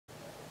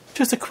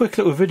Just a quick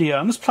little video.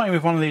 I'm just playing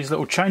with one of these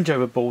little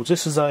changeover boards.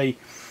 This is a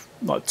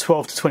like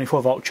 12 to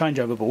 24 volt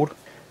changeover board.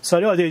 So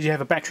the idea is you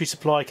have a battery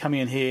supply coming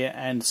in here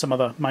and some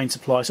other main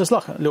supply. So it's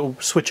like a little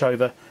switch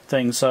over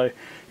thing. So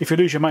if you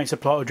lose your main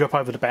supply, it'll drop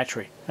over the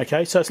battery.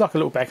 Okay, so it's like a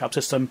little backup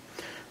system,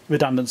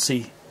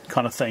 redundancy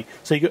kind of thing.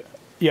 So you got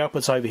the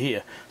outputs over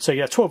here. So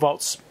you have 12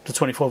 volts to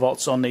 24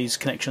 volts on these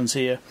connections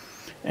here.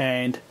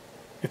 And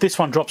if this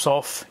one drops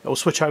off, it will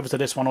switch over to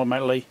this one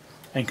automatically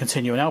and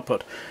continue an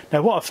output.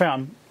 Now what I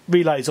found,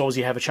 relays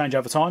obviously have a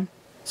changeover time,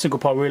 single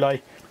pole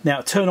relay.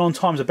 Now turn on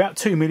time is about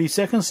 2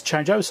 milliseconds to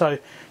change over, so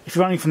if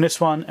you're running from this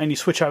one and you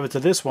switch over to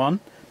this one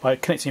by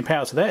connecting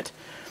power to that,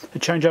 the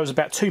changeover is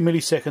about 2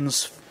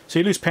 milliseconds, so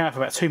you lose power for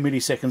about 2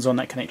 milliseconds on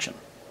that connection.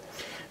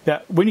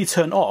 Now when you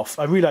turn off,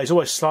 a relay is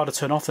always slower to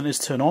turn off than it is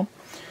to turn on.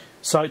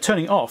 So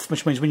turning off,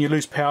 which means when you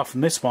lose power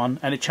from this one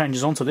and it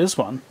changes onto this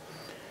one,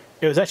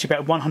 it was actually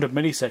about 100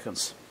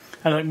 milliseconds.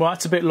 And I think, well,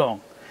 that's a bit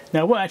long.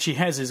 Now what it actually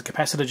has is a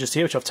capacitor just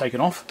here, which I've taken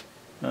off.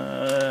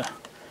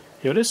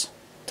 Here it is.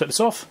 Took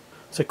this off.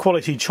 It's a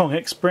quality Chong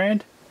X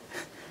brand.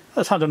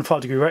 That's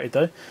 105 degree rated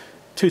though.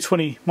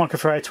 220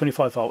 microfarad,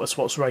 25 volt. That's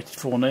what's rated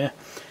for on there.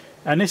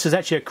 And this is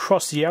actually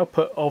across the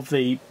output of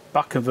the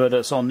buck converter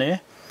that's on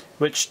there,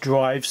 which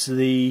drives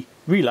the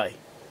relay.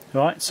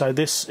 Right. So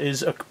this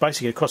is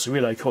basically across the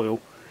relay coil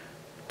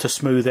to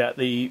smooth out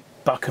the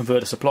buck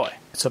converter supply.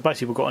 So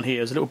basically what we've got on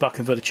here is a little buck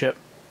converter chip.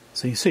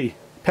 So you can see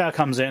power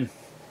comes in,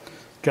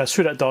 goes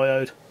through that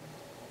diode,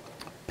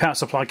 power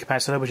supply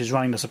capacitor, which is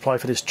running the supply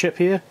for this chip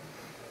here.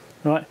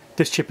 Right,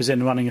 this chip is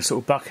then running a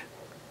sort of buck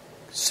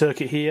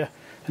circuit here,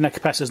 and that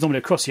capacitor is normally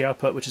across the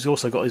output, which has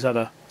also got these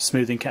other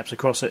smoothing caps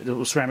across it,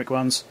 little ceramic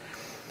ones.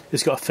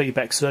 It's got a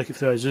feedback circuit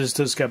for those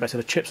resistors, go back to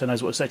the chip so it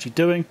knows what it's actually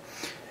doing,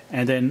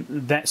 and then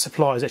that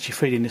supply is actually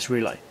feeding this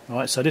relay.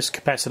 Right, so this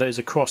capacitor is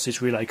across this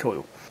relay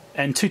coil.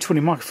 And 220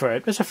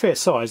 microfarad, that's a fair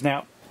size.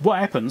 Now, what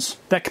happens,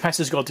 that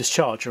capacitor's got to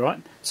discharge,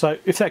 right? So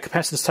if that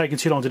capacitor's taking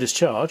too long to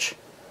discharge,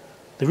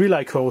 the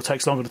relay coil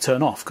takes longer to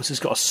turn off because it's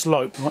got a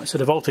slope, right? So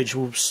the voltage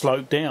will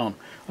slope down.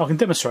 I can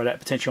demonstrate that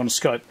potentially on the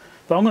scope,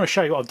 but I'm going to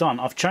show you what I've done.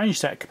 I've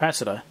changed that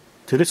capacitor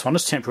to this one.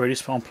 It's temporary,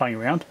 this one I'm playing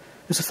around.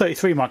 It's a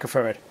 33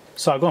 microfarad.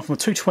 So I've gone from a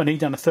 220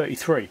 down to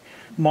 33.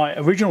 My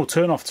original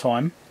turn-off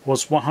time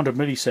was 100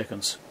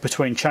 milliseconds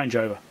between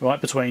changeover,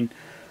 right? Between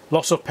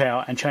loss of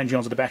power and changing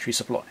onto the battery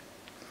supply.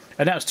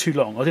 And that was too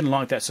long. I didn't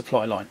like that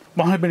supply line.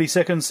 100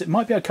 milliseconds, it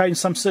might be okay in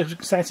some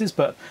circumstances,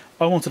 but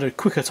I wanted a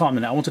quicker time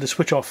than that. I wanted to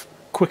switch off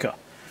quicker.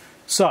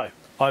 So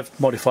I've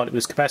modified it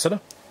with this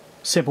capacitor,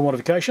 simple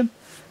modification,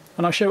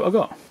 and I'll show you what I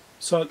got.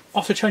 So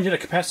after changing the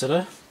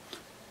capacitor,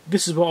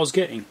 this is what I was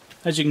getting.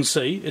 As you can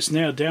see, it's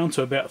now down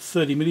to about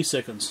 30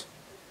 milliseconds.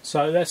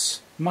 So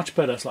that's much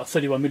better. It's like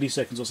 31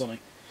 milliseconds or something.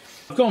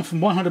 I've gone from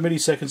 100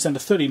 milliseconds down to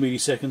 30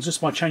 milliseconds just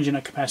by changing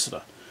that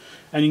capacitor.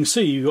 And you can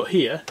see you've got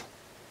here,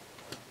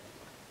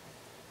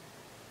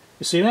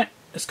 you see that?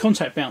 It's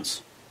contact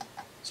bounce.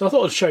 So I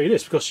thought I'd show you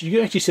this because you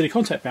can actually see the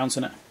contact bounce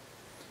in it,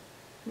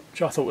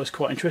 which I thought was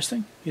quite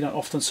interesting. You don't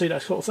often see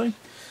that sort of thing.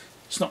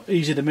 It's not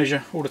easy to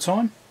measure all the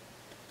time.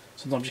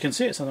 Sometimes you can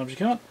see it, sometimes you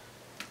can't.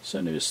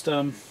 Certainly just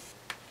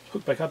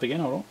hook back up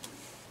again, alright.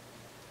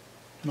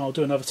 And I'll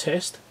do another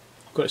test.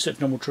 I've got it set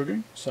to normal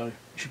triggering, so you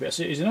should be able to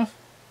see it easy enough.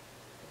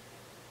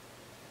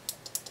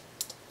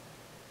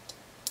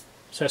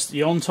 So that's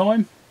the on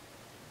time.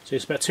 So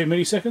it's about 2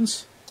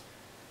 milliseconds.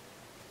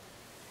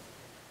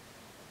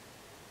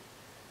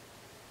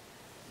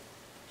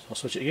 So I'll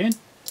switch it again.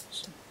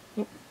 So,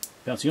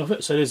 bouncing off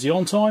it. So there's the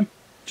on time.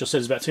 Just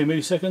says about 2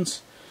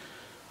 milliseconds.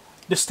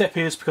 This step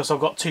here is because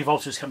I've got two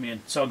voltages coming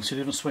in, so I can see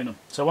the difference between them.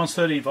 So one's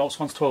 13 volts,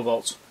 one's 12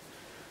 volts.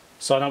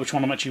 So I know which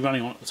one I'm actually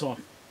running on at the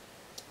time.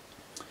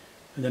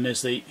 And then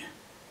there's the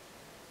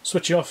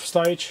switching off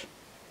stage.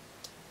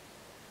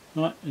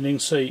 Right, and you can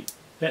see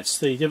that's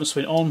the difference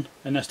between on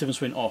and that's the difference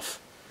between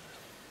off.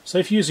 So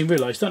if you're using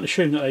relays, don't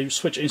assume that they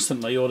switch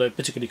instantly or they're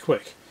particularly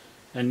quick.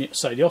 And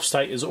so the off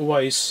state is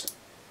always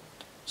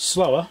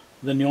slower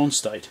than the on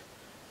state.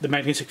 The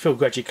magnetic field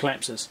gradually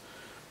collapses,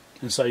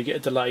 and so you get a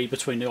delay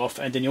between the off,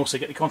 and then you also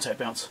get the contact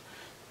bounce.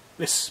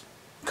 This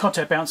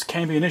contact bounce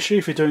can be an issue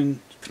if you're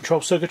doing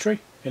control circuitry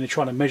and you're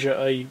trying to measure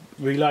a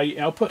relay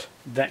output.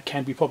 That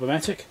can be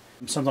problematic.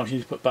 Sometimes you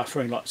need to put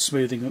buffering, like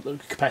smoothing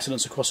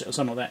capacitance across it or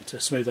something like that to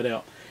smooth it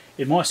out.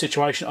 In my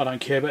situation, I don't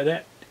care about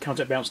that.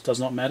 Contact bounce does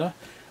not matter.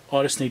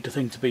 I just need the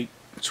thing to be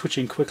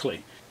switching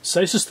quickly.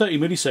 So this is 30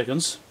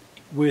 milliseconds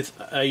with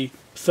a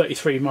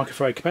 33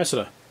 microfarad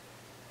capacitor.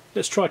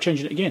 Let's try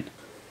changing it again.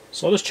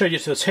 So I'll just change it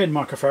to a 10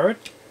 microfarad.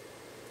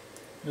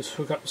 Let's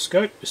hook up the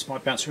scope. This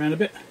might bounce around a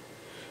bit.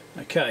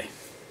 Okay.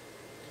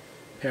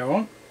 Power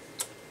on.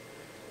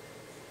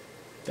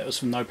 That was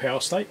from no power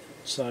state.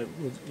 So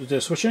we'll do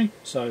switching.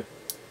 So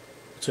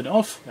turn it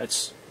off.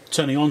 That's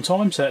turning on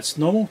time. So that's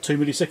normal. 2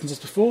 milliseconds as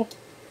before.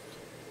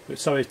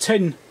 So with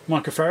 10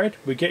 microfarad,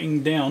 we're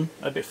getting down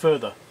a bit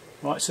further.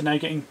 Right. So now you're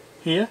getting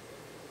here.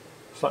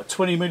 It's like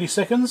 20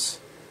 milliseconds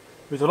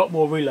with a lot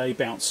more relay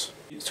bounce.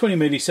 It's 20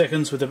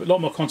 milliseconds with a lot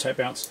more contact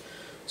bounce.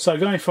 So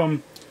going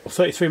from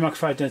 33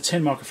 microfarad down to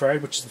 10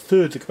 microfarad, which is a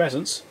third of the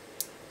capacitance,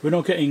 we're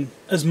not getting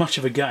as much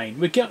of a gain.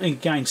 We're getting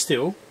gain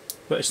still,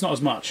 but it's not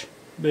as much.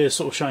 They're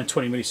sort of showing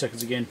 20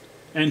 milliseconds again.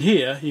 And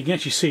here you can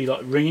actually see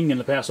like ringing in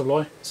the power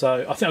supply.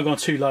 So I think I've gone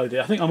too low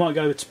there. I think I might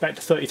go back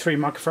to 33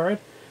 microfarad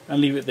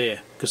and leave it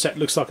there, because that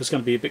looks like it's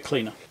going to be a bit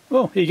cleaner.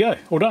 Well, here you go,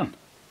 all done.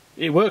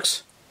 It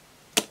works.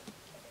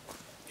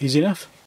 Easy enough.